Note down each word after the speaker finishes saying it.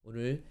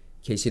오늘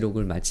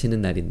계시록을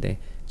마치는 날인데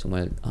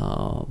정말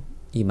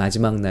이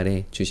마지막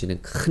날에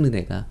주시는 큰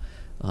은혜가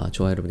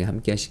저와 여러분이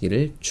함께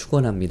하시기를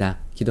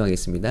축원합니다.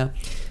 기도하겠습니다.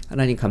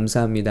 하나님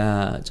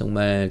감사합니다.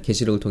 정말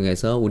계시록을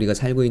통해서 우리가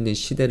살고 있는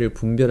시대를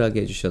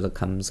분별하게 해주셔서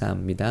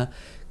감사합니다.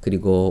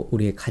 그리고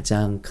우리의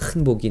가장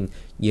큰 복인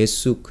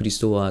예수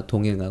그리스도와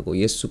동행하고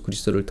예수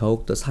그리스도를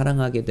더욱더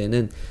사랑하게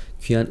되는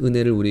귀한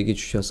은혜를 우리에게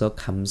주셔서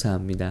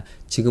감사합니다.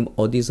 지금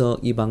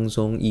어디서 이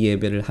방송, 이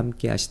예배를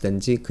함께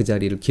하시든지 그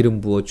자리를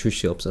기름 부어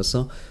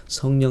주시옵소서.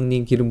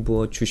 성령님 기름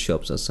부어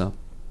주시옵소서.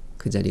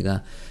 그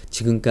자리가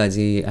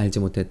지금까지 알지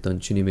못했던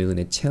주님의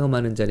은혜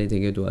체험하는 자리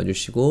되게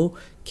도와주시고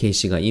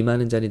계시가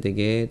임하는 자리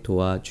되게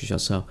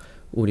도와주셔서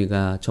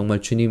우리가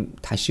정말 주님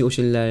다시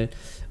오실 날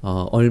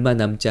얼마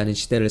남지 않은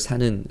시대를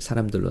사는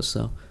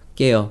사람들로서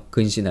깨어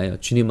근신하여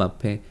주님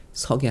앞에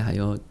서게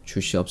하여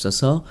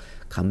주시옵소서.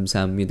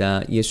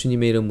 감사합니다.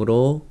 예수님의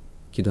이름으로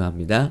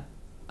기도합니다.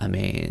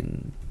 아멘.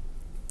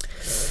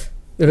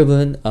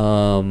 여러분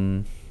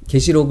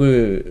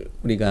계시록을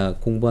우리가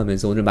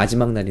공부하면서 오늘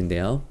마지막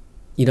날인데요.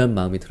 이런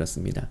마음이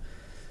들었습니다.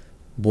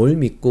 뭘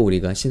믿고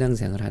우리가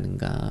신앙생활을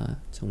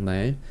하는가.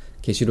 정말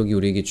계시록이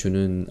우리에게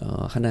주는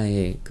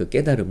하나의 그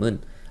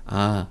깨달음은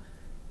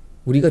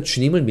우리가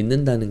주님을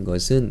믿는다는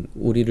것은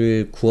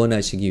우리를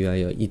구원하시기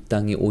위하여 이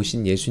땅에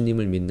오신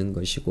예수님을 믿는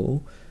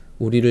것이고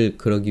우리를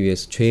그러기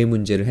위해서 죄의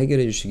문제를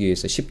해결해 주시기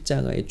위해서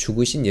십자가에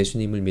죽으신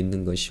예수님을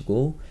믿는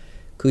것이고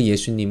그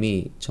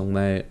예수님이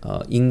정말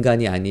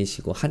인간이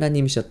아니시고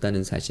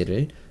하나님이셨다는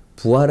사실을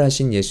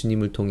부활하신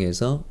예수님을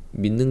통해서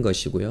믿는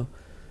것이고요.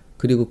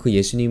 그리고 그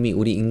예수님이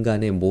우리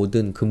인간의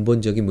모든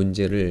근본적인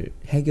문제를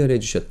해결해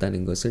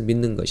주셨다는 것을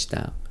믿는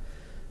것이다.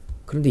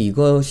 그런데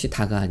이것이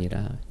다가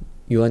아니라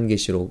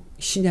요한계시록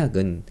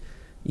신약은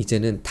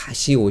이제는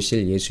다시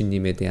오실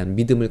예수님에 대한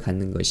믿음을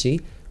갖는 것이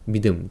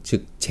믿음,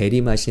 즉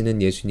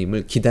재림하시는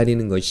예수님을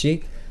기다리는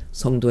것이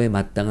성도의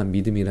마땅한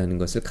믿음이라는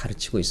것을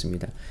가르치고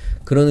있습니다.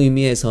 그런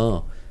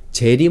의미에서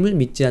재림을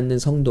믿지 않는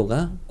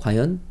성도가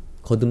과연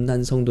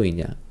거듭난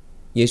성도이냐?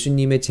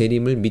 예수님의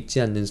재림을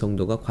믿지 않는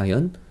성도가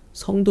과연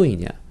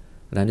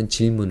성도이냐라는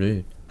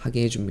질문을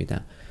하게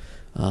해줍니다.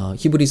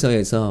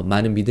 히브리서에서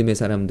많은 믿음의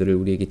사람들을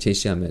우리에게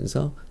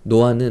제시하면서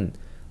노아는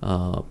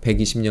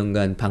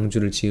 120년간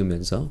방주를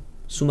지으면서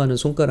수많은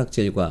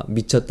손가락질과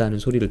미쳤다는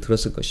소리를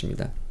들었을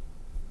것입니다.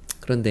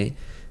 그런데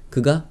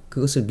그가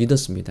그것을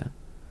믿었습니다.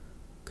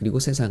 그리고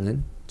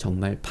세상은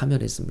정말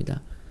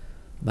파멸했습니다.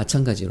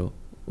 마찬가지로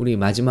우리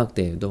마지막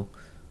때에도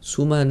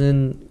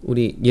수많은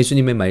우리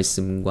예수님의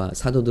말씀과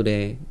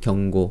사도들의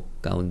경고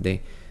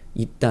가운데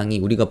이 땅이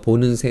우리가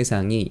보는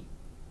세상이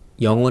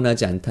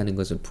영원하지 않다는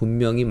것을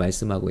분명히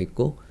말씀하고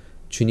있고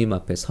주님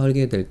앞에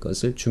설게 될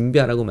것을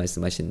준비하라고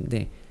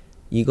말씀하시는데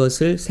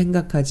이것을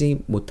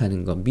생각하지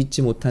못하는 것,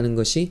 믿지 못하는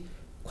것이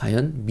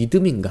과연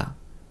믿음인가?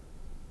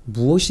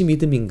 무엇이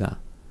믿음인가?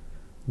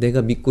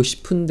 내가 믿고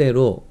싶은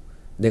대로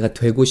내가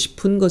되고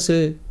싶은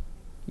것을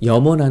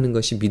염원하는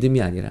것이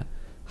믿음이 아니라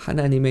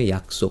하나님의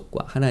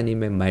약속과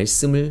하나님의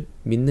말씀을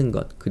믿는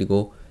것,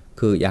 그리고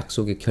그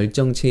약속의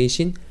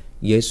결정체이신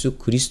예수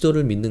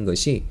그리스도를 믿는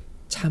것이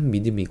참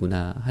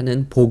믿음이구나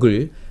하는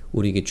복을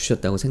우리에게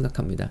주셨다고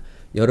생각합니다.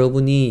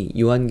 여러분이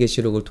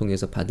요한계시록을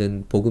통해서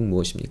받은 복은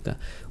무엇입니까?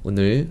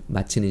 오늘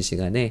마치는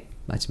시간에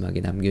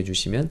마지막에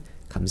남겨주시면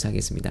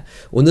감사하겠습니다.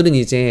 오늘은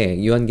이제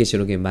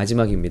요한계시록의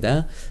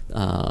마지막입니다.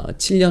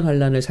 7년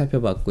환란을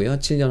살펴봤고요.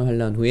 7년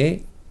환란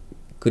후에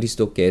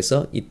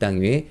그리스도께서 이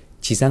땅 위에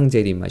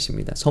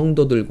지상재림하십니다.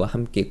 성도들과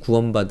함께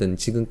구원받은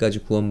지금까지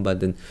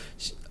구원받은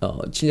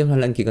 7년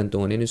환란 기간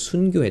동안에는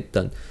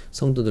순교했던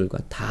성도들과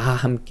다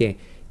함께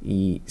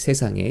이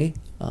세상에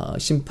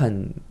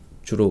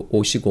심판주로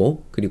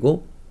오시고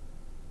그리고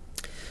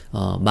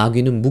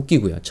마귀는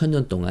묶이고요.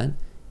 1000년 동안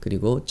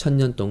그리고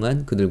 1000년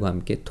동안 그들과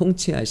함께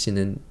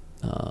통치하시는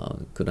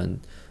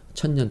그런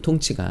 1000년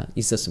통치가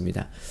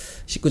있었습니다.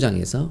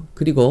 19장에서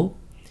그리고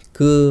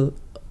그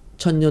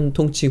 1000년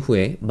통치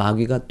후에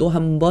마귀가 또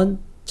한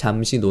번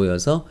잠시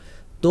놓여서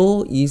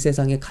또 이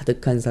세상에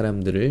가득한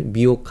사람들을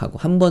미혹하고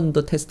한 번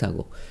더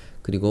테스트하고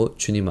그리고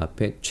주님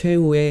앞에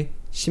최후의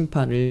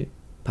심판을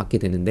받게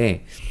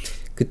되는데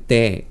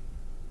그때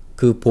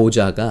그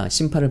보좌가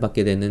심판을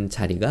받게 되는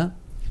자리가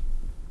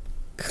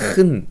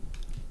큰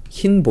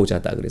흰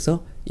보좌다.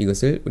 그래서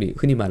이것을 우리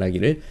흔히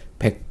말하기를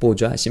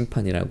백보좌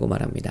심판이라고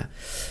말합니다.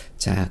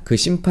 자, 그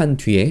심판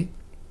뒤에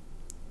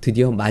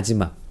드디어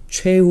마지막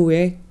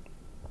최후의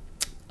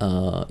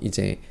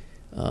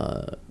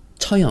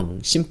처형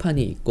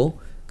심판이 있고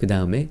그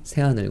다음에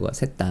새하늘과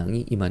새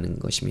땅이 임하는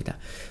것입니다.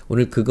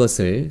 오늘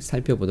그것을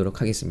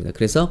살펴보도록 하겠습니다.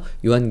 그래서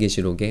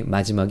요한계시록의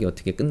마지막이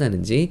어떻게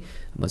끝나는지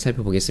한번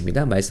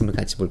살펴보겠습니다. 말씀을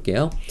같이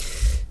볼게요.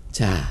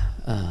 자,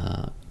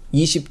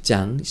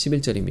 20장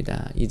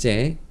 11절입니다.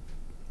 이제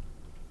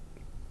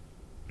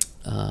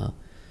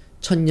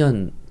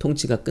 1000년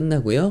통치가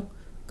끝나고요.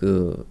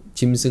 그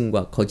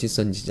짐승과 거짓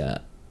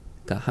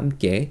선지자가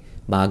함께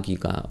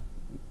마귀가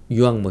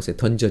유황못에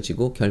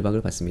던져지고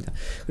결박을 받습니다.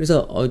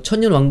 그래서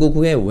천년 왕국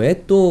후에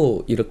왜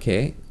또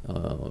이렇게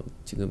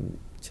지금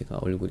제가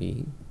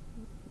얼굴이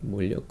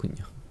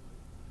몰렸군요.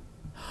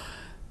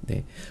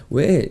 네.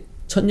 왜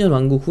천년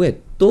왕국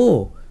후에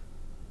또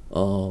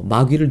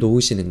마귀를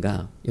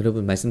놓으시는가?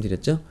 여러분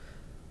말씀드렸죠?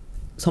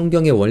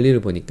 성경의 원리를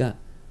보니까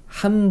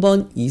한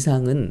번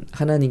이상은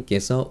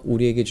하나님께서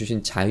우리에게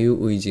주신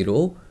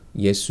자유의지로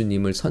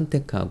예수님을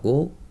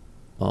선택하고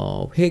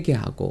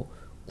회개하고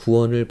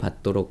구원을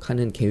받도록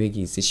하는 계획이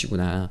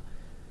있으시구나.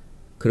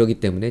 그렇기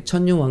때문에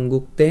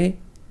천년왕국 때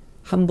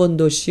한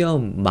번도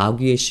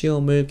마귀의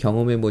시험을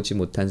경험해 보지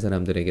못한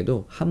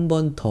사람들에게도 한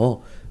번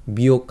더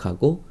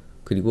미혹하고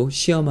그리고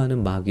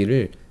시험하는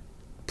마귀를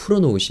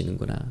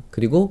풀어놓으시는구나.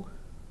 그리고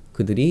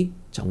그들이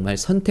정말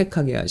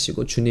선택하게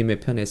하시고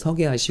주님의 편에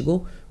서게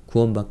하시고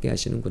구원받게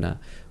하시는구나.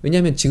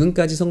 왜냐하면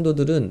지금까지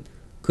성도들은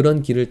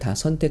그런 길을 다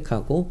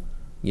선택하고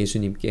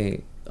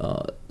예수님께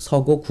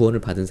서고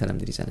구원을 받은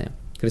사람들이잖아요.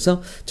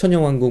 그래서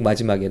천년왕국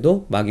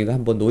마지막에도 마귀가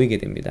한번 놓이게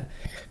됩니다.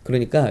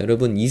 그러니까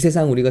여러분 이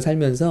세상 우리가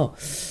살면서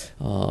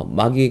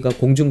마귀가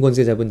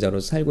공중권세 잡은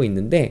자로서 살고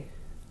있는데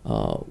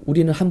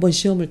우리는 한번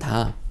시험을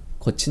다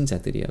거친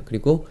자들이에요.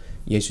 그리고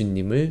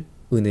예수님을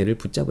은혜를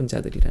붙잡은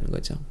자들이라는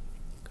거죠.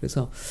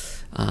 그래서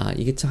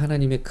이게 참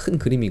하나님의 큰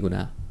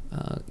그림이구나.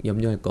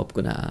 염려할 거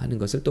없구나 하는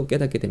것을 또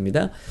깨닫게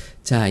됩니다.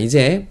 자,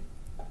 이제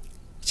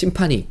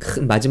심판이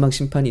큰 마지막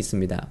심판이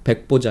있습니다.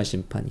 백보자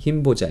심판,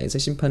 흰보자에서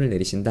심판을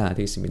내리신다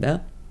되어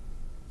있습니다.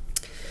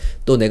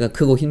 또 내가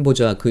크고 흰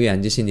보좌와 그 위에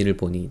앉으신 이를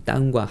보니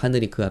땅과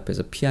하늘이 그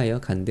앞에서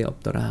피하여 간데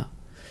없더라.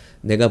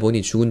 내가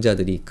보니 죽은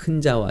자들이 큰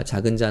자와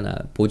작은 자나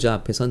보좌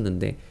앞에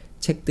섰는데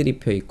책들이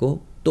펴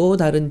있고 또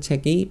다른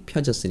책이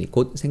펴졌으니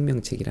곧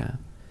생명책이라.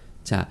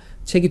 자,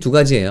 책이 두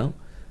가지예요.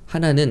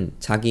 하나는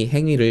자기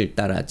행위를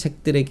따라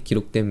책들에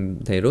기록된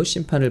대로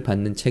심판을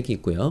받는 책이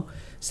있고요.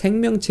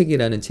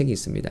 생명책이라는 책이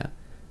있습니다.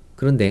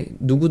 그런데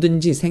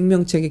누구든지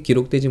생명책에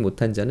기록되지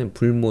못한 자는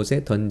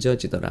불못에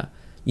던져지더라.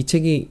 이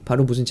책이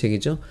바로 무슨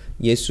책이죠?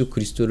 예수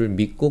그리스도를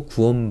믿고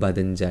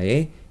구원받은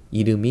자의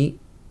이름이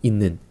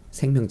있는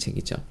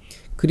생명책이죠.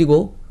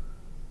 그리고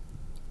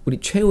우리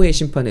최후의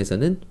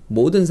심판에서는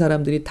모든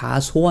사람들이 다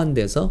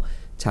소환돼서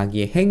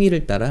자기의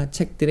행위를 따라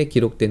책들에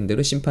기록된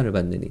대로 심판을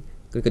받느니,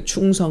 그러니까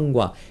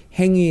충성과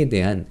행위에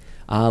대한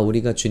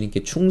우리가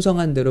주님께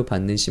충성한 대로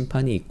받는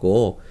심판이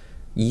있고,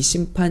 이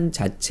심판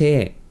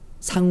자체에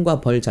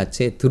상과 벌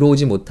자체에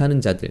들어오지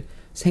못하는 자들,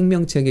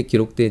 생명책에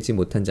기록되지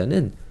못한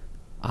자는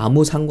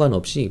아무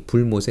상관없이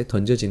불못에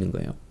던져지는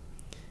거예요.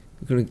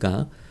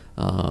 그러니까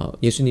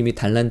예수님이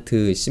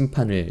달란트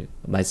심판을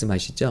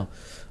말씀하시죠.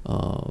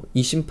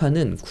 이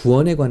심판은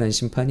구원에 관한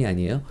심판이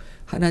아니에요.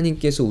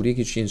 하나님께서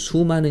우리에게 주신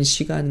수많은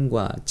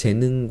시간과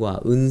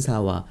재능과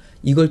은사와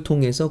이걸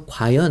통해서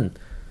과연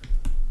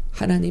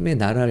하나님의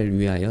나라를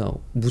위하여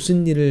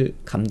무슨 일을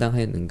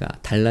감당하였는가,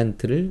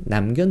 달란트를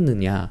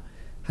남겼느냐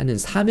하는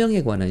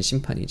사명에 관한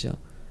심판이죠.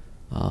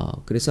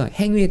 그래서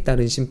행위에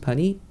따른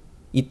심판이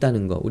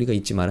있다는 거 우리가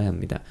잊지 말아야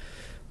합니다.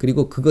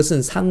 그리고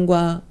그것은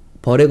상과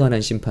벌에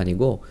관한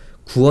심판이고,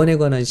 구원에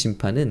관한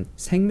심판은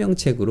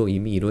생명책으로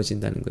이미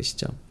이루어진다는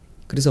것이죠.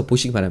 그래서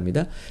보시기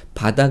바랍니다.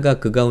 바다가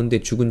그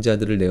가운데 죽은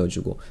자들을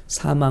내어주고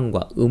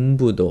사망과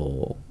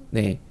음부도,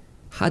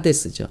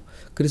 하데스죠.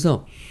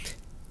 그래서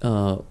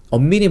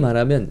엄밀히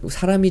말하면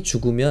사람이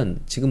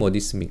죽으면 지금 어디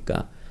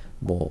있습니까?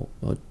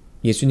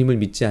 예수님을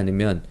믿지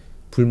않으면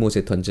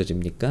불못에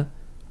던져집니까?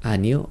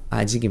 아니요,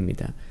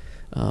 아직입니다.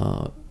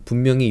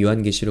 분명히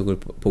요한계시록을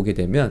보게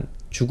되면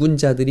죽은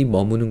자들이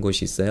머무는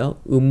곳이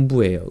있어요.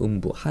 음부예요.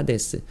 음부,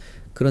 하데스.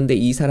 그런데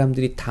이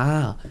사람들이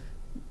다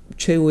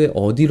최후에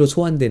어디로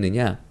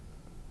소환되느냐?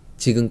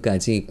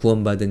 지금까지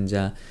구원받은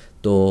자,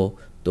 또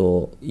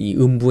이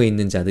음부에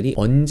있는 자들이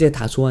언제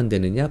다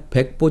소환되느냐?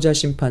 백보자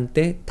심판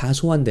때 다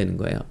소환되는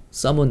거예요.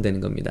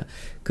 서먼되는 겁니다.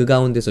 그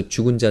가운데서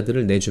죽은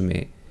자들을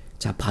내주매.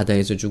 자,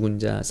 바다에서 죽은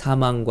자,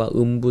 사망과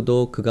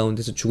음부도 그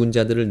가운데서 죽은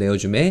자들을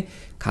내어주매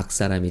각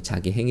사람이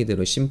자기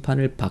행위대로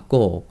심판을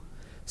받고,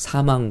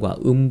 사망과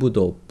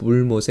음부도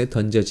불못에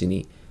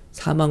던져지니,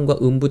 사망과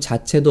음부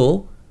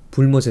자체도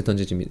불못에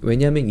던져집니다.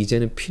 왜냐하면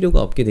이제는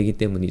필요가 없게 되기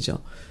때문이죠.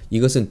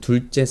 이것은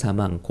둘째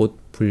사망 곧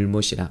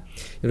불못이라.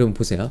 여러분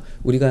보세요.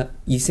 우리가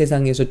이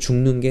세상에서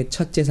죽는 게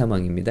첫째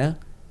사망입니다.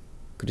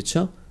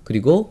 그렇죠?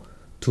 그리고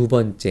두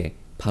번째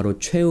바로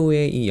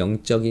최후의 이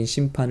영적인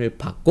심판을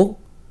받고,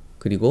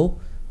 그리고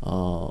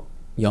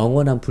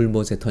영원한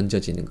불못에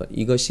던져지는 것,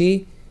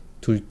 이것이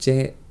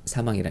둘째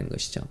사망이라는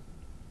것이죠.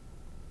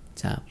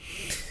 자,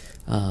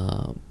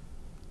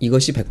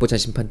 이것이 백보자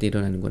심판 때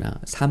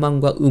일어나는구나.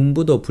 사망과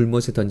음부도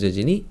불못에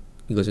던져지니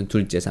이것은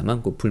둘째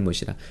사망 곧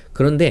불못이라.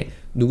 그런데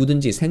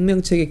누구든지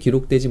생명책에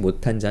기록되지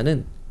못한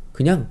자는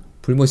그냥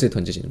불못에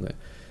던져지는 거예요.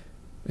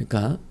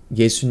 그러니까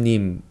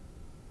예수님으로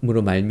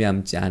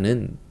말미암지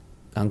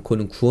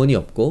않고는 구원이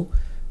없고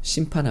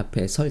심판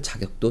앞에 설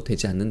자격도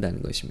되지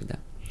않는다는 것입니다.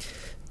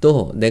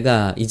 또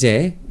내가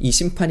이제 이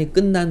심판이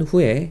끝난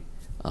후에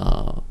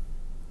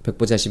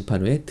백보자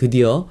심판 후에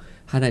드디어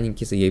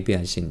하나님께서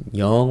예비하신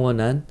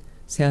영원한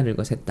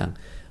새하늘과 새 땅,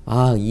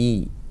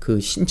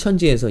 그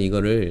신천지에서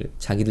이거를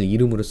자기들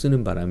이름으로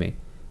쓰는 바람에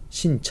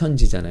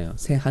신천지잖아요.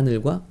 새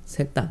하늘과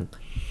새 땅.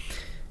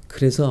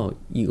 그래서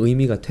이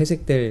의미가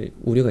퇴색될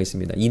우려가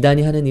있습니다.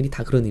 이단이 하는 일이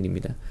다 그런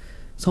일입니다.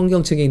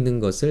 성경책에 있는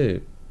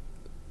것을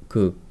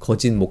그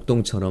거짓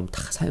목동처럼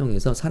다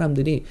사용해서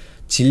사람들이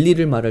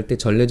진리를 말할 때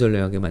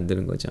절레절레하게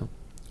만드는 거죠.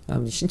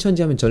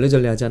 신천지 하면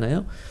절레절레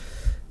하잖아요.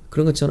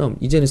 그런 것처럼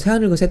이제는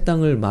새하늘과 새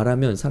땅을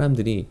말하면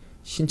사람들이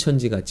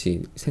신천지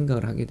같이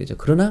생각을 하게 되죠.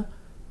 그러나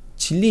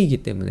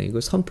진리이기 때문에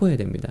이걸 선포해야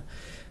됩니다.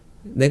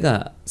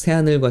 내가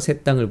새하늘과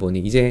새 땅을 보니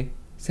이제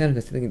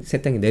새하늘과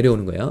새 땅이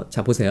내려오는 거예요.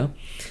 자, 보세요.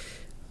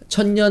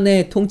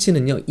 천년의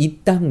통치는요, 이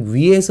땅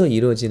위에서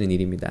이루어지는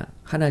일입니다.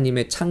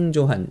 하나님의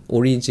창조한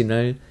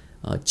오리지널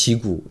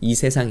지구, 이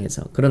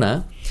세상에서.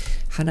 그러나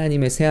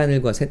하나님의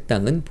새하늘과 새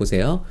땅은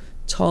보세요.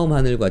 처음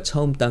하늘과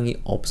처음 땅이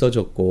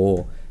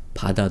없어졌고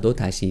바다도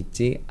다시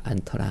있지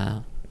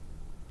않더라.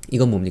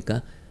 이건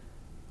뭡니까?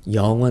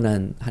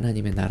 영원한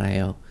하나님의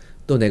나라예요.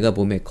 또 내가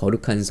봄에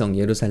거룩한 성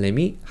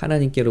예루살렘이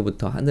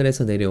하나님께로부터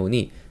하늘에서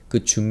내려오니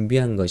그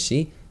준비한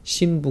것이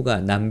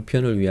신부가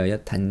남편을 위하여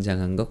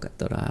단장한 것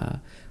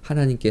같더라.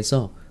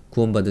 하나님께서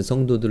구원받은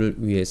성도들을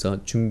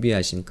위해서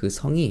준비하신 그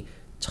성이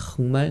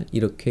정말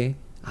이렇게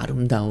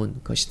아름다운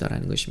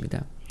것이다라는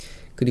것입니다.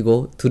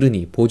 그리고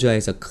들으니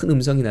보좌에서 큰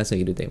음성이 나서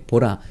이르되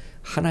보라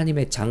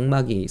하나님의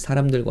장막이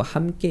사람들과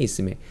함께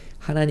있음에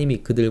하나님이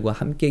그들과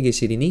함께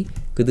계시리니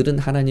그들은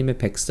하나님의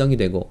백성이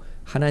되고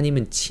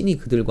하나님은 친히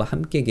그들과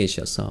함께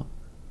계셔서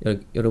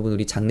여러분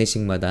우리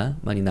장례식마다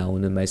많이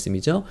나오는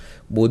말씀이죠.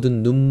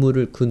 모든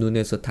눈물을 그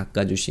눈에서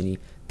닦아주시니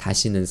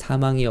다시는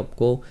사망이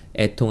없고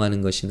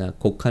애통하는 것이나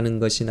곡하는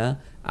것이나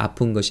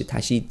아픈 것이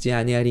다시 있지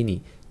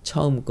아니하리니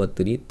처음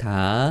것들이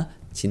다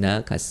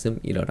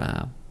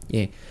지나갔음이러라.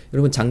 예,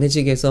 여러분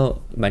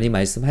장례식에서 많이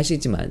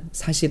말씀하시지만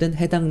사실은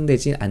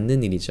해당되지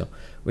않는 일이죠.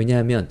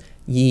 왜냐하면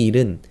이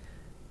일은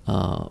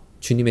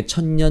주님의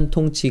천년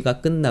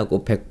통치가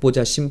끝나고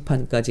백보자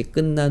심판까지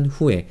끝난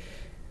후에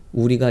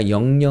우리가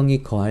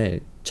영영이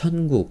거할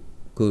천국,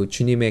 그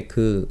주님의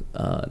그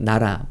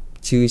나라,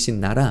 지으신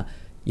나라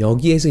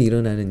여기에서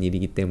일어나는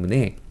일이기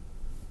때문에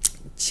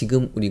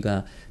지금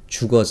우리가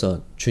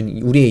죽어서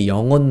우리의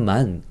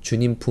영혼만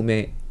주님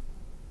품에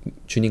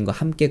주님과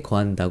함께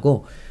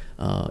거한다고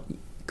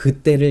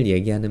그때를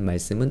얘기하는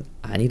말씀은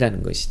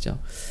아니라는 것이죠.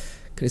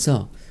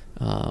 그래서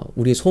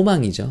우리의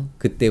소망이죠.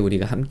 그때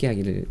우리가 함께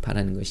하기를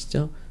바라는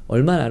것이죠.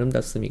 얼마나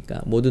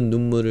아름답습니까? 모든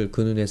눈물을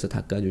그 눈에서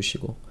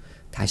닦아주시고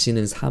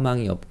다시는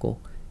사망이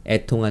없고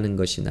애통하는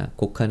것이나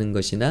곡하는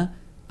것이나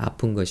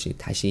아픈 것이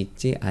다시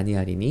있지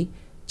아니하리니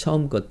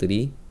처음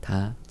것들이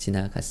다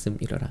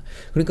지나갔음이러라.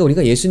 그러니까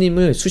우리가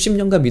예수님을 수십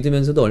년간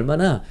믿으면서도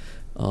얼마나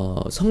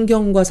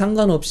성경과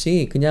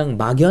상관없이 그냥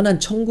막연한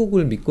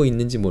천국을 믿고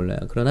있는지 몰라요.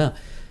 그러나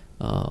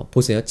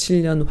보세요.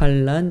 7년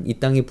환란, 이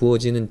땅에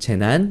부어지는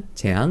재난,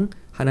 재앙,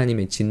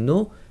 하나님의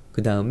진노,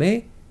 그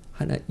다음에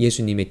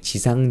예수님의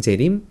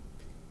지상재림.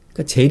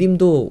 그러니까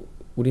재림도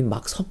우린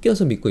막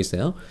섞여서 믿고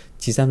있어요.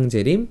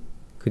 지상재림,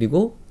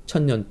 그리고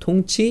천년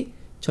통치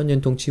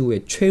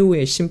후에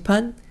최후의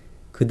심판,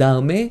 그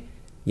다음에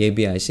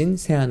예비하신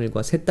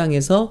새하늘과 새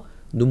땅에서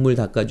눈물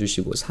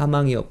닦아주시고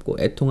사망이 없고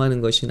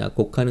애통하는 것이나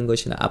곡하는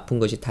것이나 아픈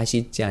것이 다시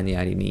있지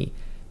아니하리니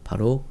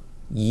바로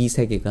이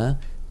세계가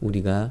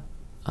우리가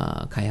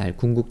가야 할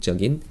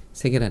궁극적인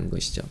세계라는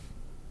것이죠.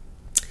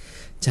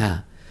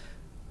 자,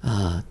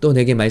 또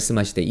내게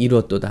말씀하시되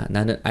이루었도다.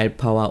 나는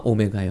알파와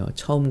오메가여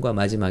처음과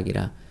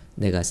마지막이라.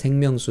 내가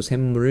생명수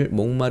샘물을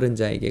목마른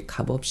자에게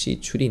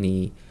값없이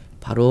주리니.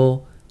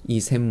 바로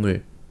이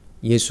샘물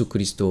예수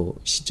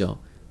그리스도시죠.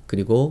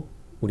 그리고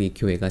우리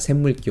교회가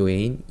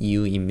샘물교회인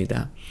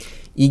이유입니다.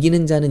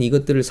 이기는 자는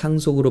이것들을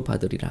상속으로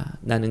받으리라.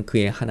 나는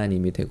그의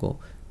하나님이 되고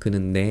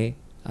그는 내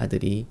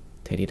아들이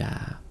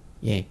되리라.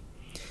 예,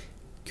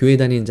 교회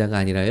다니는 자가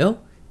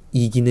아니라요.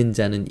 이기는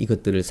자는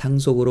이것들을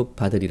상속으로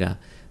받으리라.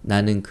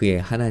 나는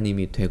그의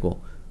하나님이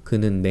되고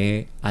그는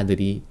내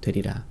아들이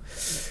되리라.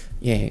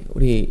 예,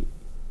 우리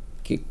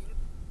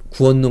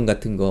구원론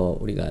같은 거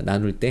우리가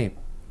나눌 때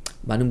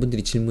많은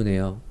분들이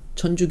질문해요.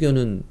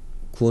 천주교는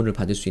구원을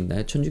받을 수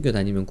있나요? 천주교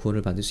다니면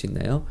구원을 받을 수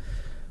있나요?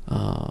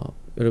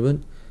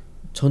 여러분,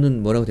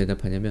 저는 뭐라고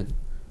대답하냐면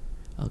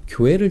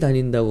교회를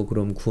다닌다고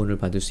그럼 구원을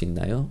받을 수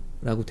있나요?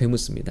 라고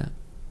되묻습니다.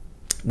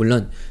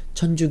 물론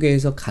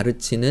천주교에서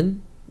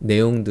가르치는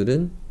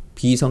내용들은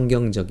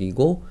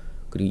비성경적이고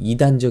그리고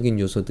이단적인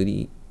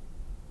요소들이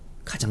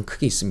가장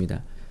크게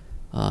있습니다.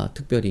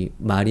 특별히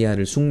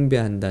마리아를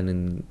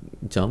숭배한다는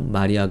점,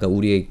 마리아가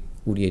우리의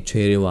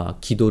죄와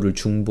기도를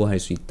중보할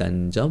수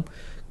있다는 점,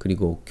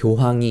 그리고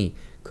교황이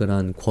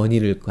그런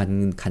권위를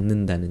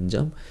갖는다는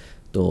점,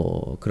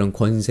 또 그런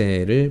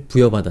권세를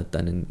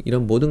부여받았다는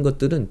이런 모든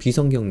것들은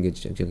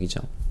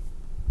비성경적이죠.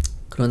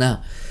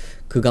 그러나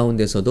그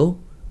가운데서도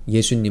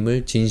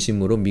예수님을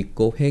진심으로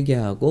믿고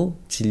회개하고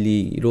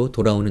진리로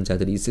돌아오는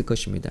자들이 있을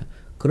것입니다.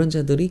 그런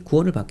자들이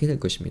구원을 받게 될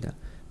것입니다.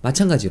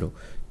 마찬가지로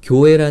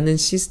교회라는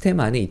시스템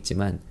안에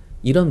있지만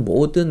이런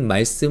모든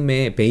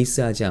말씀에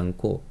베이스하지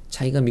않고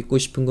자기가 믿고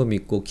싶은 거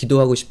믿고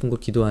기도하고 싶은 거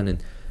기도하는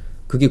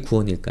그게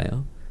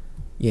구원일까요?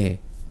 예,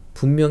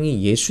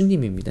 분명히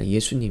예수님입니다.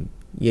 예수님.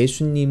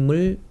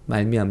 예수님을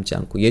말미암지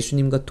않고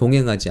예수님과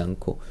동행하지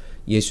않고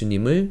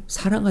예수님을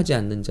사랑하지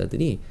않는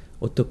자들이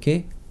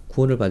어떻게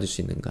구원을 받을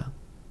수 있는가?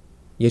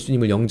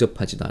 예수님을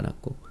영접하지도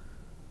않았고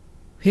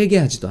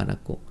회개하지도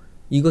않았고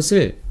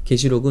이것을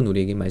계시록은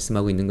우리에게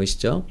말씀하고 있는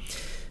것이죠.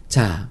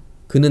 자,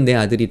 그는 내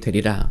아들이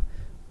되리라.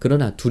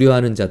 그러나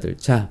두려워하는 자들,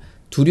 자,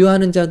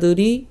 두려워하는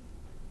자들이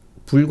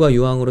불과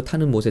유황으로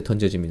타는 못에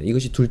던져집니다.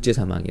 이것이 둘째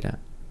사망이라.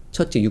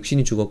 첫째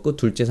육신이 죽었고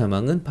둘째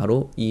사망은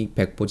바로 이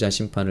백보자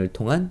심판을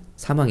통한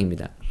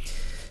사망입니다.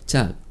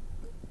 자,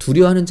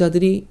 두려워하는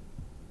자들이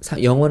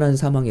영원한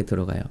사망에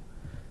들어가요.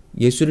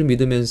 예수를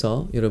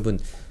믿으면서 여러분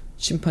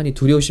심판이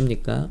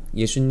두려우십니까?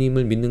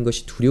 예수님을 믿는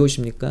것이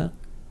두려우십니까?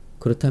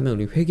 그렇다면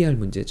우리 회개할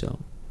문제죠.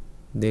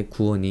 내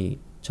구원이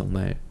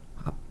정말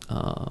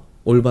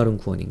올바른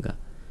구원인가?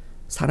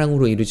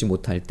 사랑으로 이루지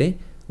못할 때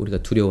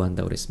우리가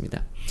두려워한다고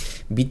그랬습니다.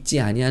 믿지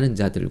아니하는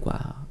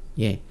자들과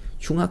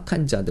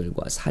흉악한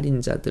자들과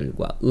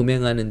살인자들과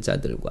음행하는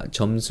자들과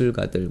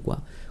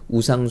점술가들과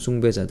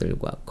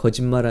우상숭배자들과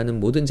거짓말하는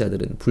모든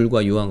자들은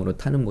불과 유황으로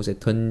타는 못에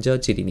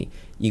던져지리니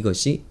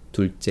이것이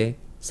둘째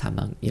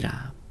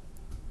사망이라.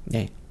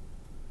 네.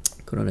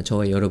 그러나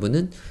저와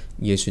여러분은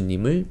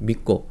예수님을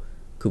믿고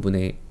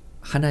그분의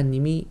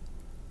하나님이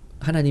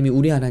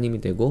우리 하나님이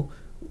되고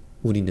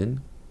우리는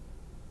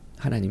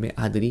하나님의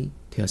아들이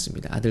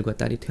되었습니다. 아들과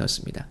딸이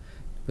되었습니다.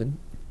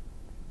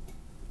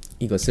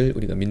 이것을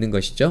우리가 믿는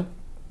것이죠.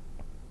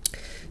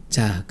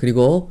 자,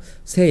 그리고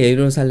새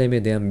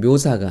예루살렘에 대한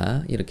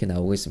묘사가 이렇게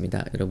나오고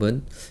있습니다.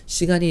 여러분,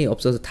 시간이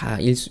없어서 다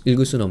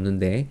읽을 수는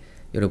없는데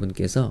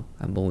여러분께서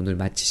한번 오늘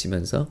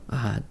마치시면서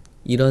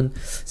이런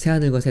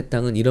새하늘과 새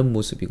땅은 이런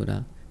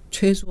모습이구나.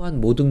 최소한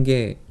모든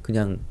게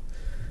그냥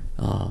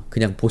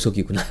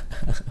보석이구나.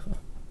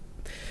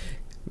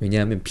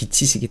 왜냐하면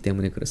빛이시기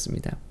때문에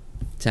그렇습니다.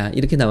 자,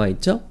 이렇게 나와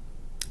있죠?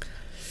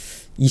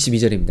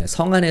 22절입니다.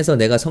 성 안에서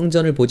내가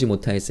성전을 보지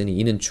못하였으니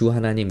이는 주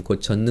하나님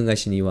곧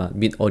전능하신 이와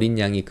및 어린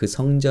양이 그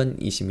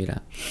성전이심이라.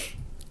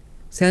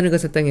 새하늘과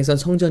새 땅에선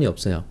성전이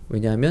없어요.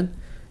 왜냐하면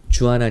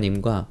주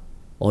하나님과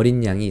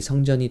어린 양이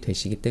성전이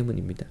되시기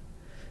때문입니다.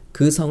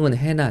 그 성은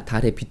해나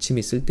달의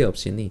비침이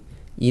쓸데없으니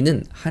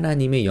이는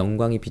하나님의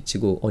영광이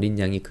비치고 어린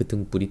양이 그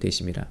등불이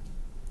되심이라.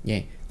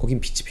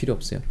 거긴 빛이 필요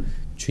없어요.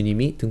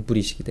 주님이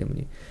등불이시기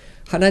때문에.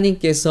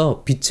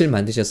 하나님께서 빛을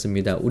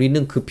만드셨습니다.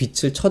 우리는 그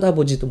빛을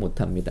쳐다보지도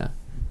못합니다.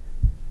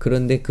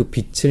 그런데 그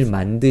빛을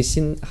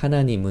만드신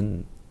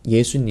하나님은,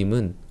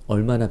 예수님은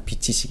얼마나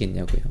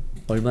빛이시겠냐고요.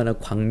 얼마나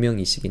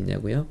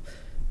광명이시겠냐고요.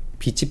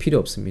 빛이 필요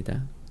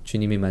없습니다.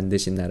 주님이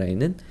만드신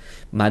나라에는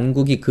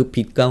만국이 그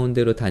빛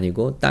가운데로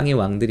다니고 땅의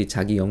왕들이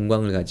자기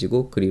영광을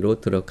가지고 그리로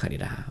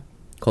들어가리라.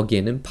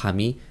 거기에는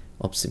밤이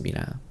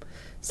없습니다.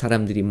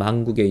 사람들이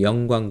만국의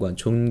영광과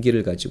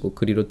존귀를 가지고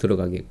그리로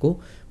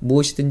들어가겠고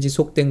무엇이든지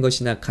속된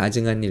것이나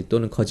가증한 일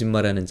또는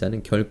거짓말하는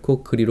자는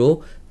결코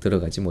그리로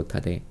들어가지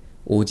못하되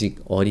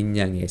오직 어린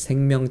양의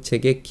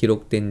생명책에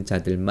기록된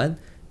자들만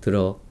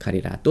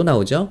들어가리라. 또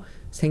나오죠?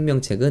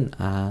 생명책은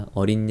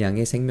어린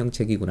양의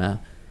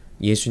생명책이구나.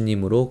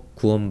 예수님으로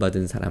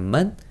구원받은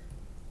사람만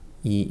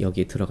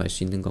여기에 들어갈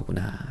수 있는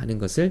거구나 하는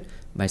것을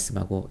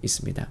말씀하고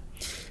있습니다.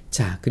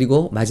 자,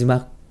 그리고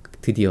마지막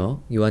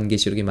드디어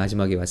요한계시록의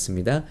마지막에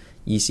왔습니다.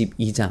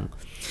 22장.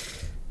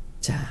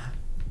 자,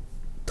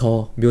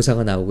 더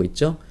묘사가 나오고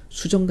있죠.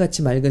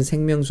 수정같이 맑은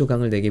생명수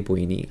강을 내게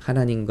보이니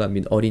하나님과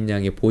및 어린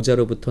양의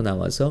보좌로부터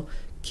나와서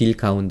길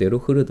가운데로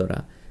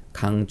흐르더라.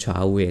 강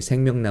좌우에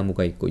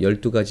생명나무가 있고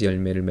 12가지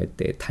열매를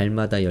맺되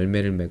달마다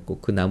열매를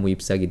맺고 그 나무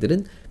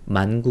잎사귀들은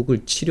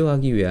만국을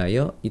치료하기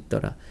위하여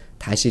있더라.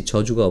 다시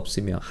저주가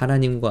없으며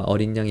하나님과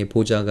어린 양의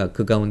보좌가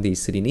그 가운데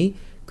있으리니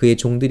그의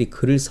종들이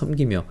그를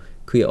섬기며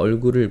그의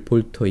얼굴을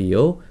볼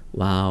터이요.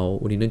 와우,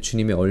 우리는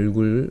주님의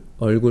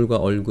얼굴과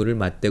얼굴을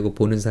맞대고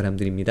보는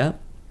사람들입니다.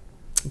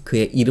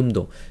 그의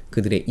이름도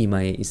그들의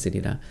이마에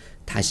있으리라.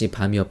 다시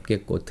밤이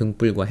없겠고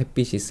등불과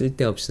햇빛이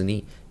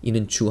쓸데없으니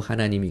이는 주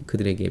하나님이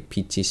그들에게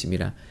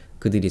빛이심이라.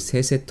 그들이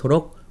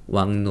세세토록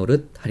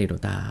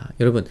왕노릇하리로다.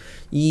 여러분,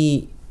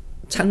 이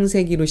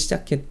창세기로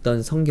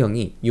시작했던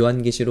성경이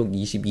요한계시록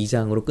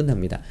 22장으로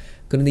끝납니다.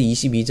 그런데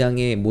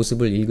 22장의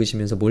모습을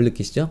읽으시면서 뭘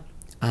느끼시죠?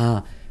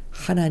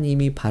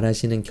 하나님이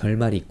바라시는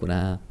결말이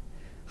있구나.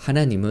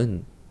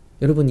 하나님은,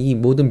 여러분, 이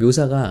모든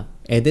묘사가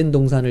에덴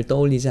동산을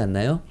떠올리지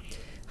않나요?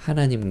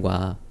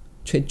 하나님과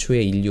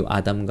최초의 인류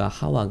아담과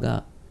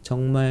하와가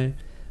정말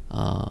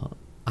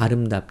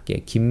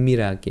아름답게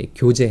긴밀하게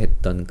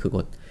교제했던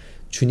그곳.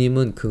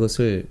 주님은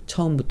그것을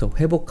처음부터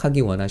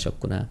회복하기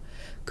원하셨구나.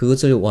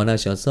 그것을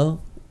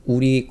원하셔서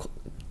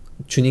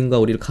주님과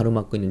우리를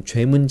가로막고 있는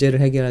죄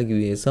문제를 해결하기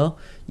위해서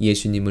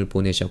예수님을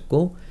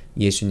보내셨고,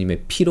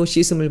 예수님의 피로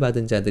씻음을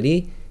받은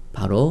자들이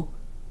바로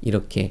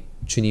이렇게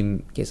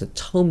주님께서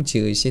처음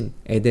지으신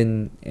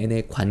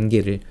에덴의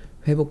관계를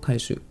회복할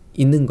수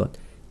있는 것.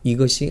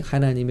 이것이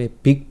하나님의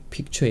빅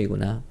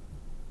픽처이구나.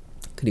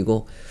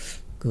 그리고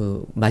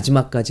그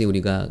마지막까지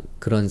우리가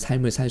그런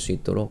삶을 살 수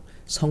있도록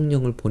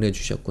성령을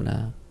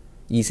보내주셨구나.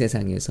 이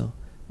세상에서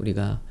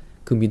우리가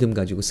그 믿음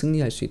가지고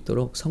승리할 수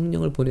있도록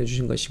성령을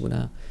보내주신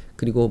것이구나.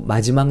 그리고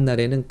마지막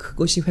날에는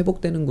그것이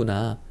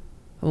회복되는구나.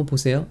 한번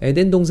보세요.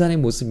 에덴 동산의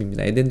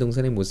모습입니다. 에덴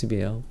동산의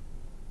모습이에요.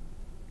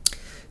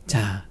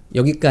 자,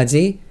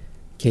 여기까지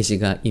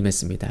계시가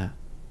임했습니다.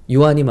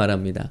 요한이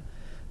말합니다.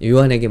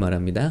 요한에게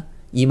말합니다.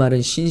 이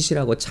말은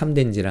신실하고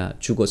참된지라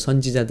주고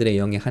선지자들의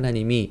영의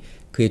하나님이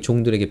그의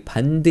종들에게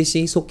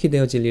반드시 속히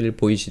되어질 일을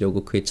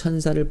보이시려고 그의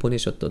천사를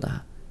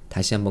보내셨도다.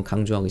 다시 한번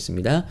강조하고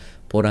있습니다.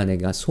 보라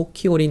내가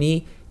속히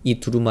오리니 이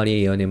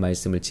두루마리의 예언의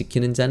말씀을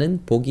지키는 자는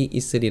복이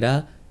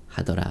있으리라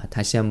하더라.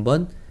 다시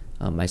한번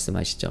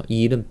말씀하시죠.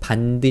 이 일은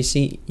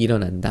반드시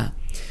일어난다.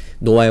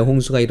 노아의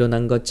홍수가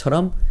일어난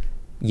것처럼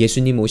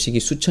예수님 오시기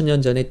수천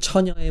년 전에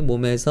처녀의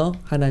몸에서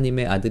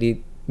하나님의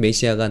아들이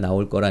메시아가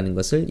나올 거라는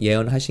것을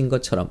예언하신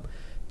것처럼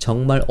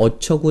정말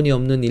어처구니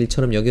없는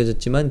일처럼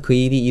여겨졌지만 그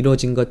일이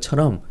이루어진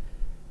것처럼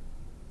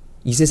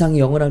이 세상이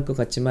영원할 것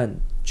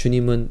같지만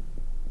주님은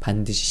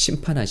반드시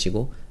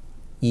심판하시고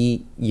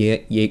이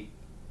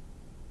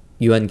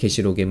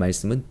요한계시록의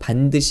말씀은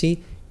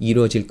반드시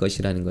이루어질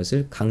것이라는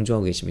것을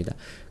강조하고 계십니다.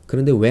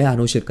 그런데 왜 안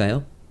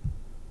오실까요?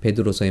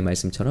 베드로서의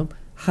말씀처럼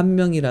한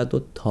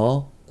명이라도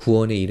더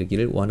구원에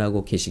이르기를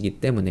원하고 계시기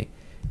때문에,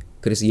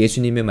 그래서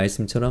예수님의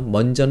말씀처럼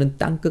먼저는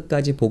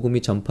땅끝까지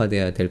복음이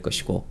전파되어야 될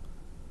것이고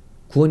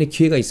구원의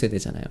기회가 있어야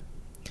되잖아요.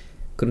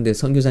 그런데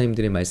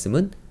선교사님들의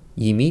말씀은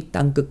이미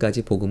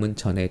땅끝까지 복음은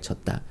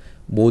전해졌다.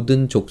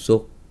 모든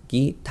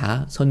족속이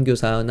다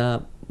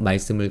선교사나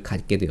말씀을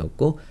갖게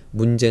되었고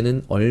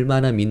문제는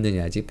얼마나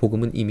믿느냐지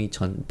복음은 이미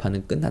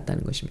전파는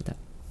끝났다는 것입니다.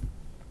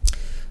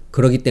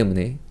 그렇기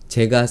때문에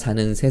제가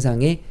사는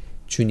세상에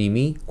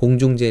주님이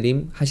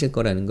공중재림 하실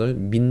거라는 걸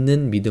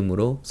믿는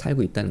믿음으로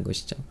살고 있다는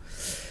것이죠.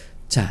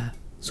 자,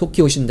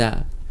 속히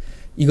오신다.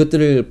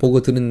 이것들을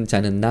보고 들은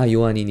자는 나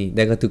요한이니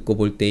내가 듣고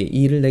볼 때 이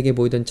일을 내게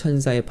보이던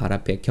천사의 발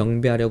앞에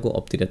경배하려고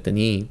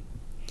엎드렸더니,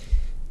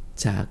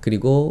 자,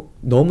 그리고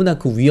너무나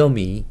그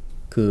위엄이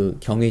그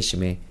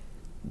경외심에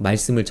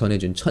말씀을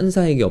전해준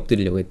천사에게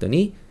엎드리려고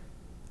했더니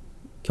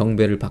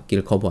경배를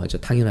받기를 거부하죠.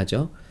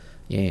 당연하죠.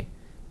 예,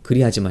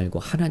 그리하지 말고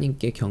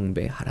하나님께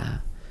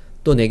경배하라.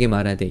 또 내게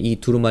말하되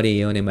이 두루마리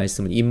예언의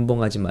말씀을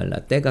임봉하지 말라.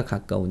 때가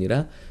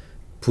가까우니라.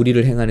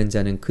 불의를 행하는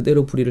자는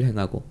그대로 불의를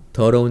행하고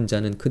더러운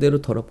자는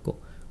그대로 더럽고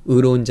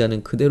의로운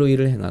자는 그대로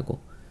일을 행하고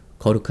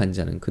거룩한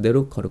자는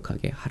그대로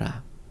거룩하게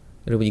하라.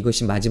 여러분,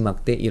 이것이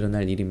마지막 때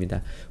일어날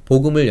일입니다.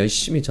 복음을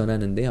열심히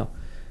전하는데요,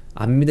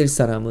 안 믿을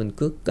사람은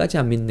끝까지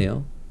안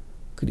믿네요.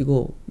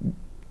 그리고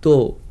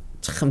또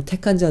참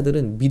택한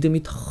자들은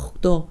믿음이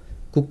더욱더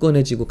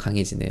굳건해지고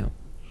강해지네요.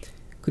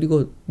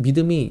 그리고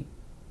믿음이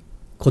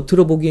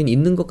겉으로 보기엔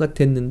있는 것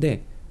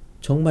같았는데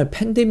정말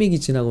팬데믹이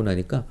지나고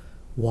나니까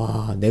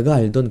와, 내가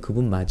알던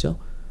그분 맞아?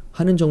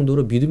 하는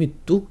정도로 믿음이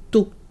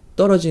뚝뚝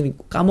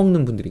떨어지고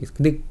까먹는 분들이 계세요.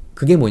 근데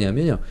그게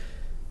뭐냐면요,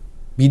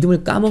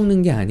 믿음을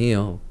까먹는 게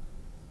아니에요.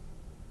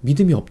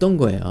 믿음이 없던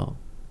거예요.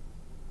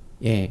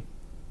 예,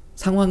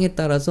 상황에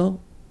따라서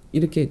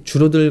이렇게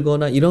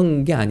줄어들거나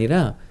이런 게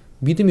아니라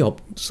믿음이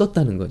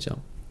없었다는 거죠.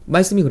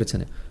 말씀이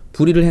그렇잖아요.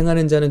 불의를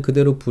행하는 자는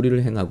그대로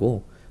불의를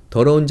행하고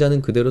더러운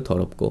자는 그대로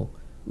더럽고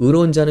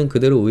의로운 자는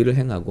그대로 의를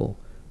행하고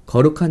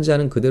거룩한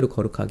자는 그대로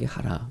거룩하게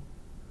하라.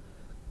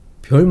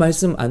 별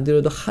말씀 안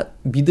드려도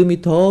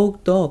믿음이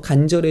더욱더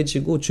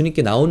간절해지고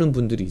주님께 나오는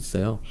분들이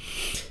있어요.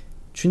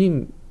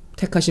 주님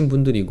택하신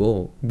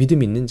분들이고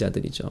믿음 있는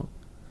자들이죠.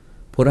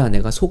 보라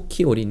내가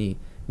속히 오리니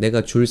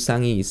내가 줄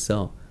쌍이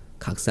있어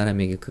각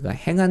사람에게 그가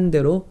행한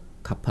대로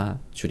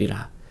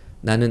갚아주리라.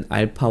 나는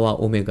알파와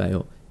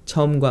오메가요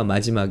처음과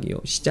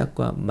마지막이요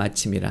시작과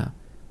마침이라.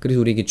 그래서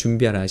우리에게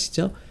준비하라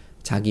하시죠.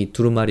 자기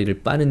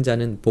두루마리를 빠는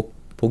자는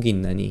복이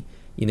있나니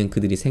이는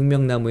그들이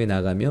생명나무에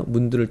나가며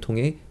문들을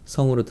통해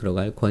성으로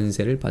들어갈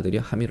권세를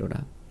받으려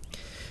함이로라.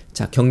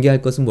 자,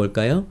 경계할 것은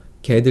뭘까요?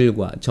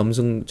 개들과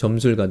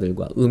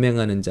점술가들과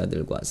음행하는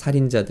자들과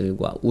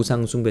살인자들과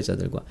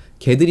우상숭배자들과.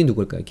 개들이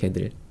누굴까요?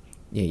 개들.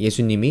 예,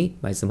 예수님이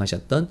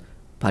말씀하셨던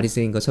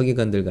바리새인과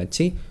서기관들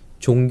같이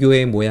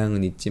종교의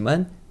모양은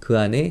있지만 그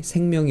안에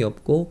생명이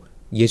없고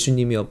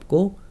예수님이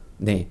없고,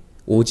 네,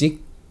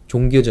 오직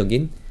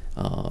종교적인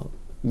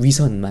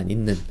위선만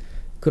있는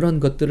그런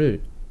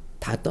것들을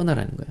다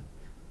떠나라는 거예요.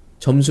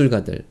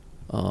 점술가들,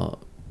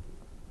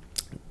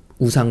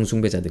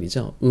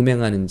 우상숭배자들이죠.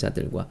 음행하는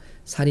자들과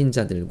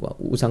살인자들과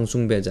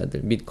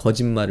우상숭배자들 및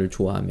거짓말을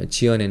좋아하며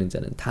지어내는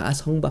자는 다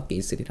성 밖에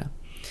있으리라.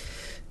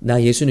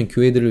 나 예수는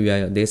교회들을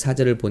위하여 내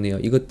사자를 보내어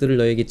이것들을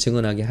너에게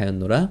증언하게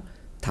하였노라.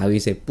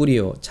 다윗의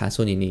뿌리요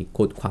자손이니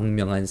곧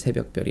광명한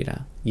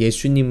새벽별이라.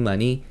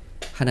 예수님만이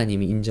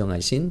하나님이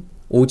인정하신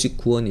오직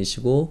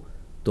구원이시고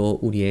또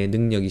우리의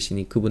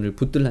능력이시니 그분을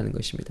붙들라는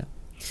것입니다.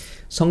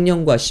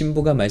 성령과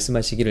신부가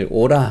말씀하시기를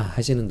오라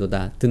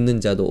하시는도다. 듣는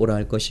자도 오라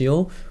할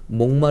것이요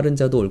목마른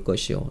자도 올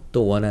것이요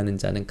또 원하는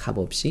자는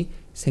값없이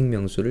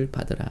생명수를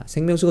받으라.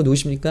 생명수가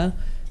누구십니까?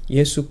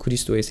 예수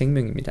그리스도의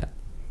생명입니다.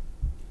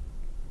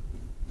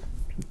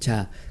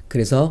 자,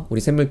 그래서 우리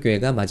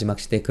샘물교회가 마지막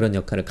시대에 그런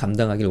역할을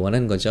감당하길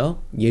원하는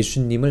거죠.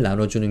 예수님을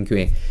나눠주는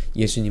교회,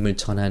 예수님을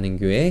전하는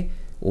교회,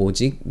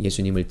 오직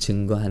예수님을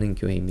증거하는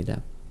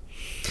교회입니다.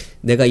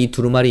 내가 이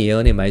두루마리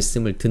예언의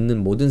말씀을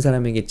듣는 모든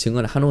사람에게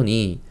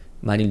증언하노니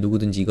만일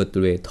누구든지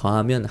이것들 외에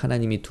더하면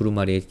하나님이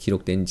두루마리에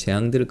기록된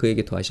재앙들을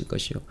그에게 더하실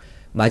것이요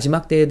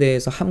마지막 때에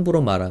대해서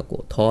함부로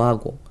말하고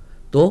더하고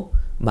또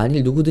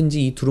만일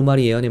누구든지 이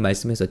두루마리 예언의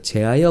말씀에서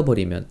제하여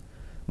버리면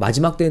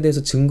마지막 때에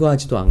대해서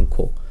증거하지도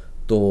않고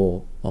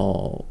또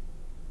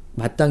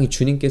마땅히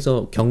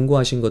주님께서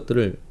경고하신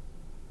것들을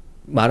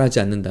말하지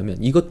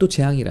않는다면 이것도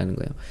재앙이라는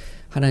거예요.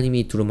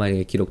 하나님이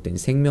두루마리에 기록된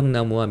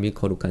생명나무와 및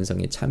거룩한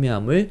성의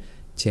참여함을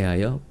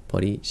제하여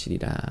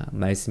버리시리라.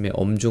 말씀의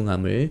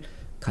엄중함을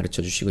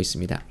가르쳐 주시고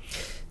있습니다.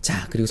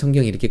 자, 그리고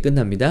성경이 이렇게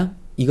끝납니다.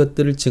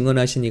 이것들을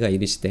증언하신 이가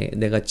이르시되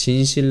내가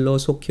진실로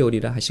속히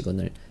오리라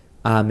하시거늘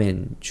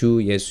아멘.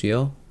 주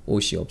예수여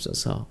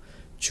오시옵소서.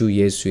 주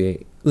예수의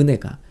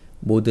은혜가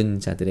모든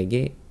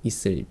자들에게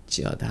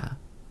있을지어다.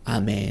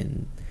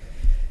 아멘.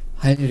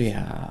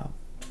 할렐루야.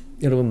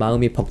 여러분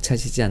마음이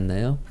벅차시지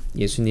않나요?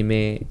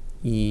 예수님의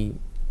이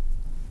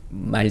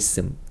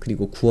말씀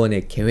그리고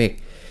구원의 계획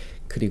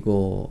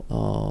그리고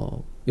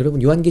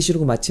여러분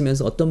요한계시록을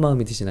마치면서 어떤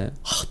마음이 드시나요?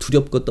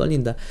 두렵고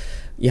떨린다.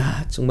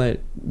 야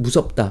정말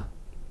무섭다.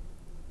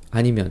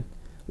 아니면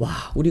와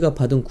우리가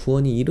받은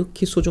구원이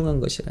이렇게 소중한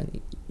것이라니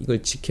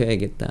이걸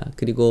지켜야겠다.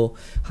 그리고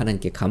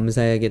하나님께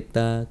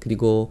감사해야겠다.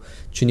 그리고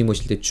주님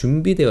오실 때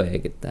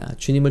준비되어야겠다.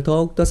 주님을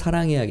더욱더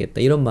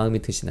사랑해야겠다. 이런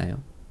마음이 드시나요?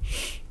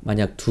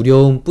 만약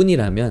두려움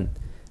뿐이라면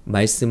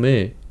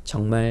말씀을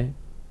정말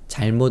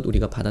잘못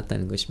우리가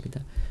받았다는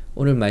것입니다.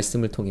 오늘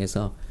말씀을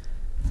통해서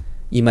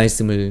이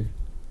말씀을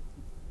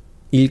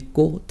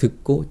읽고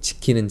듣고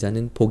지키는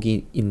자는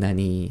복이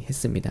있나니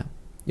했습니다.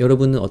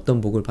 여러분은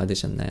어떤 복을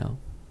받으셨나요?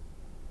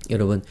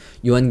 여러분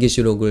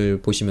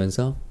요한계시록을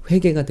보시면서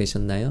회개가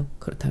되셨나요?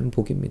 그렇다면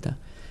복입니다.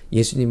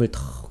 예수님을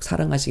더욱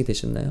사랑하시게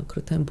되셨나요?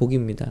 그렇다면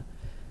복입니다.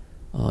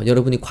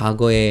 여러분이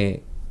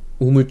과거에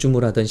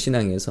우물쭈물하던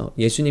신앙에서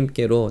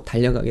예수님께로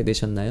달려가게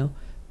되셨나요?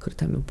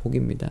 그렇다면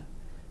복입니다.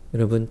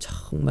 여러분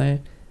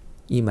정말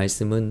이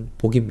말씀은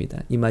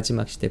복입니다. 이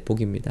마지막 시대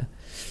복입니다.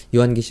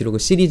 요한계시록을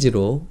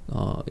시리즈로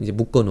이제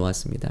묶어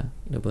놓았습니다.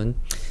 여러분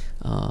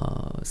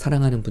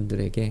사랑하는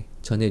분들에게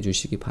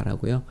전해주시기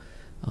바라고요.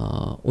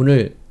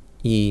 오늘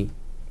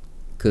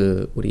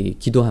우리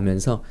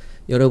기도하면서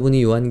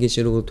여러분이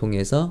요한계시록을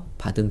통해서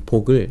받은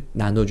복을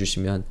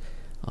나눠주시면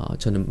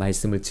저는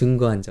말씀을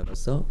증거한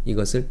자로서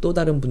이것을 또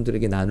다른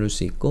분들에게 나눌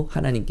수 있고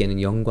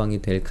하나님께는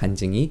영광이 될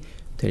간증이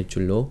될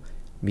줄로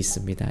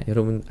믿습니다.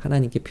 여러분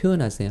하나님께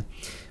표현하세요.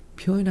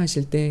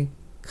 표현하실 때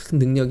큰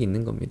능력이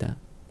있는 겁니다.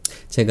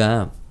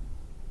 제가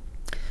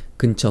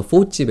근처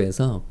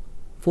포집에서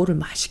포를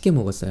맛있게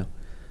먹었어요.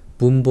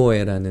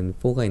 분보에라는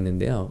포가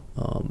있는데요.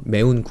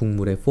 매운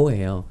국물의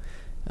포예요.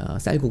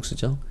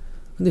 쌀국수죠.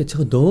 근데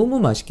제가 너무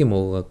맛있게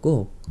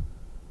먹어갖고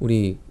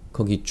우리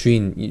거기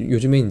주인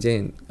요즘에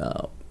이제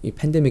이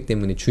팬데믹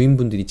때문에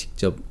주인분들이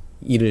직접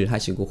일을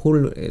하시고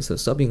홀에서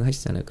서빙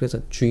하시잖아요. 그래서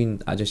주인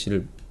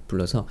아저씨를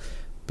불러서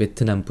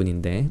베트남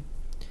분인데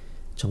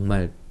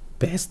정말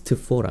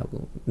베스트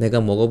포라고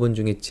내가 먹어본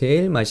중에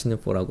제일 맛있는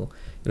포라고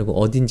여러분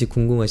어딘지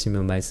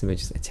궁금하시면 말씀해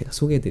주세요. 제가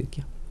소개해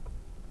드릴게요.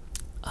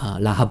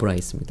 라하브라에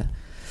있습니다.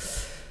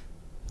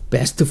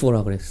 베스트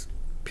포라고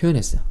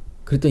표현했어요.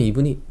 그랬더니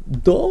이분이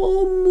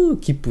너무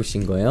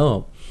기쁘신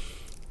거예요.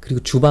 그리고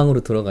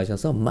주방으로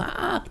들어가셔서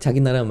막 자기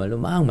나라 말로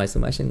막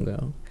말씀하시는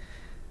거예요.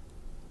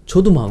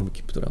 저도 마음이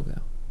기쁘더라고요.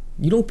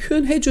 이런 거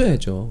표현해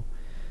줘야죠.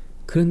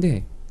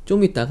 그런데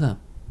좀 있다가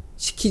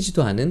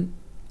시키지도 않은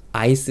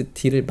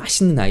아이스티를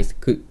맛있는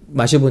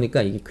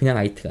마셔보니까 이게 그냥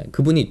아이스티가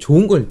그분이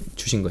좋은 걸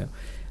주신 거예요.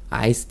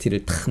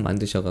 아이스티를 탁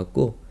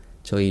만드셔갖고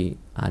저희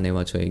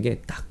아내와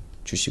저에게 딱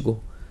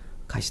주시고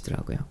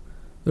가시더라고요.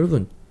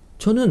 여러분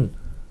저는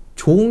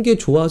좋은 게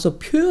좋아서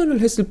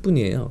표현을 했을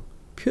뿐이에요.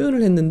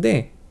 표현을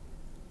했는데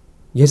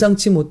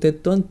예상치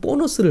못했던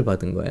보너스를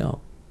받은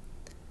거예요.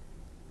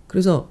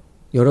 그래서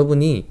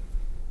여러분이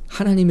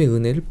하나님의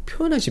은혜를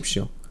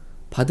표현하십시오.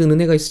 받은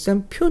은혜가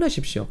있으면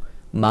표현하십시오.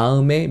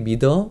 마음에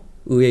믿어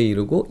의에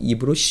이르고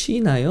입으로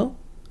시인하여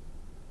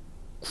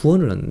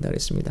구원을 얻는다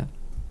그랬습니다.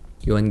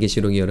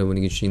 요한계시록이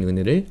여러분에게 주신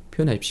은혜를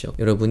표현하십시오.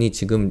 여러분이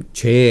지금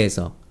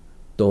죄에서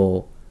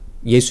또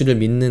예수를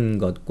믿는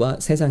것과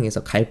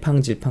세상에서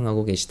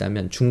갈팡질팡하고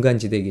계시다면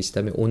중간지대에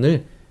계시다면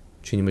오늘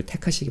주님을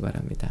택하시기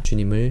바랍니다.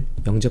 주님을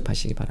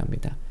영접하시기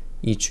바랍니다.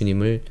 이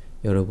주님을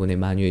여러분의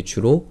만유의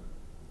주로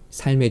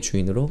삶의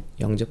주인으로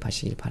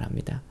영접하시길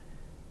바랍니다.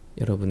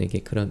 여러분에게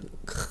그런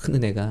큰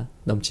은혜가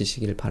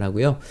넘치시길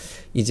바라고요.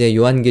 이제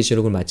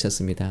요한계시록을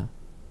마쳤습니다.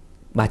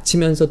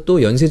 마치면서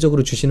또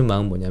연쇄적으로 주시는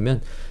마음은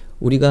뭐냐면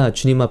우리가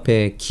주님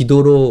앞에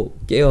기도로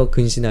깨어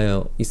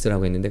근신하여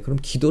있으라고 했는데 그럼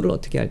기도를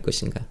어떻게 할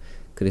것인가?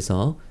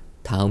 그래서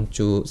다음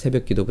주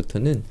새벽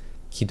기도부터는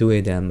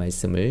기도에 대한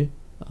말씀을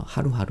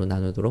하루하루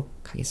나누도록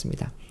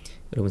하겠습니다.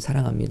 여러분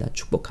사랑합니다.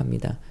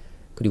 축복합니다.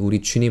 그리고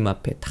우리 주님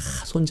앞에 다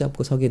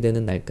손잡고 서게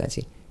되는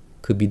날까지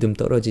그 믿음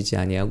떨어지지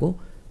아니하고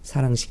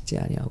사랑 식지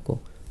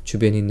아니하고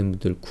주변에 있는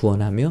분들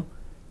구원하며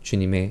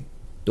주님의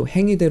또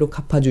행위대로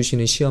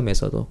갚아주시는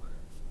시험에서도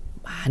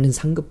많은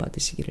상급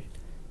받으시기를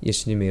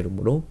예수님의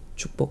이름으로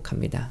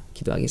축복합니다.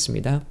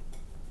 기도하겠습니다.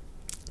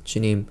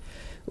 주님,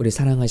 우리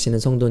사랑하시는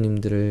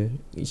성도님들을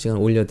이 시간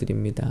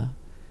올려드립니다.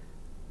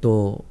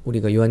 또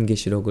우리가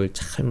요한계시록을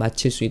잘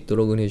마칠 수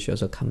있도록 은혜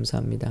주셔서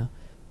감사합니다.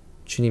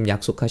 주님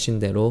약속하신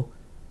대로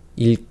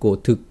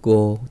읽고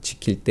듣고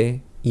지킬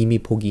때 이미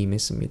복이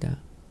임했습니다.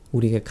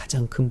 우리에게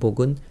가장 큰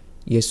복은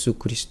예수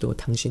그리스도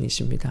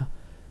당신이십니다.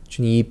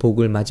 주님, 이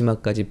복을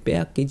마지막까지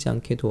빼앗기지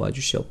않게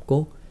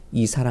도와주시옵고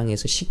이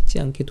사랑에서 식지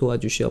않게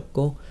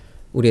도와주시옵고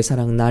우리의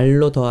사랑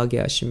날로 더하게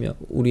하시며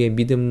우리의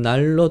믿음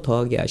날로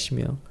더하게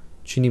하시며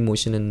주님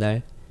오시는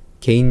날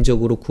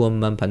개인적으로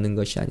구원만 받는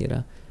것이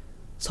아니라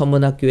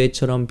서머나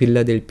교회처럼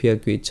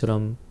빌라델피아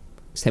교회처럼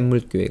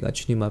샘물교회가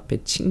주님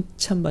앞에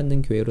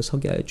칭찬받는 교회로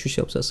서게 하여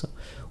주시옵소서.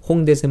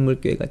 홍대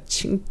샘물교회가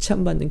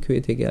칭찬받는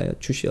교회 되게 하여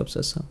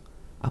주시옵소서.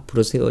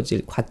 앞으로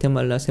세워질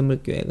과테말라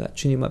샘물교회가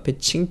주님 앞에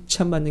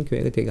칭찬받는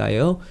교회가 되게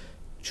하여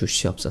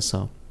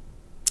주시옵소서.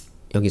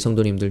 여기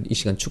성도님들 이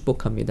시간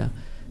축복합니다.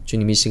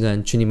 주님, 이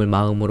시간 주님을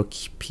마음으로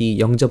깊이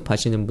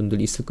영접하시는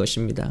분들 있을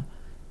것입니다.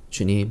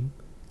 주님,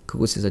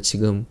 그곳에서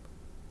지금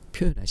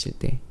표현하실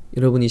때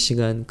여러분 이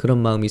시간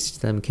그런 마음이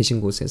있으시다면 계신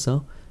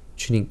곳에서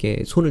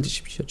주님께 손을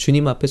드십시오.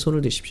 주님 앞에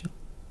손을 드십시오.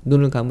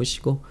 눈을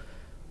감으시고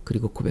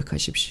그리고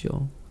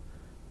고백하십시오.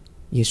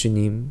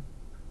 예수님,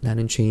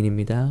 나는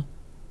죄인입니다.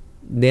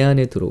 내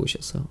안에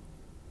들어오셔서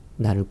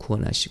나를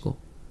구원하시고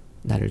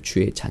나를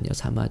주의 자녀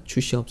삼아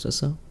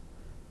주시옵소서.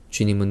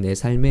 주님은 내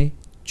삶의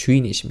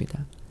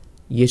주인이십니다.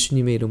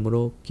 예수님의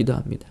이름으로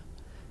기도합니다.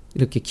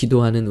 이렇게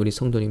기도하는 우리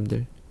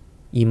성도님들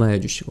임하여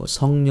주시고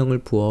성령을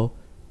부어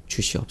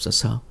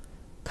주시옵소서.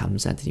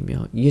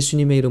 감사드리며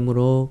예수님의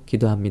이름으로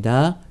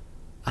기도합니다.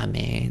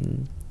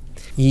 아멘.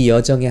 이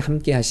여정에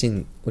함께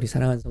하신 우리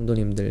사랑하는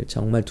성도님들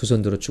정말 두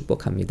손 들어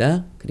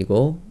축복합니다.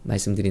 그리고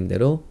말씀드린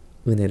대로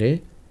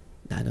은혜를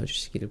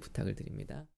나눠주시기를 부탁을 드립니다.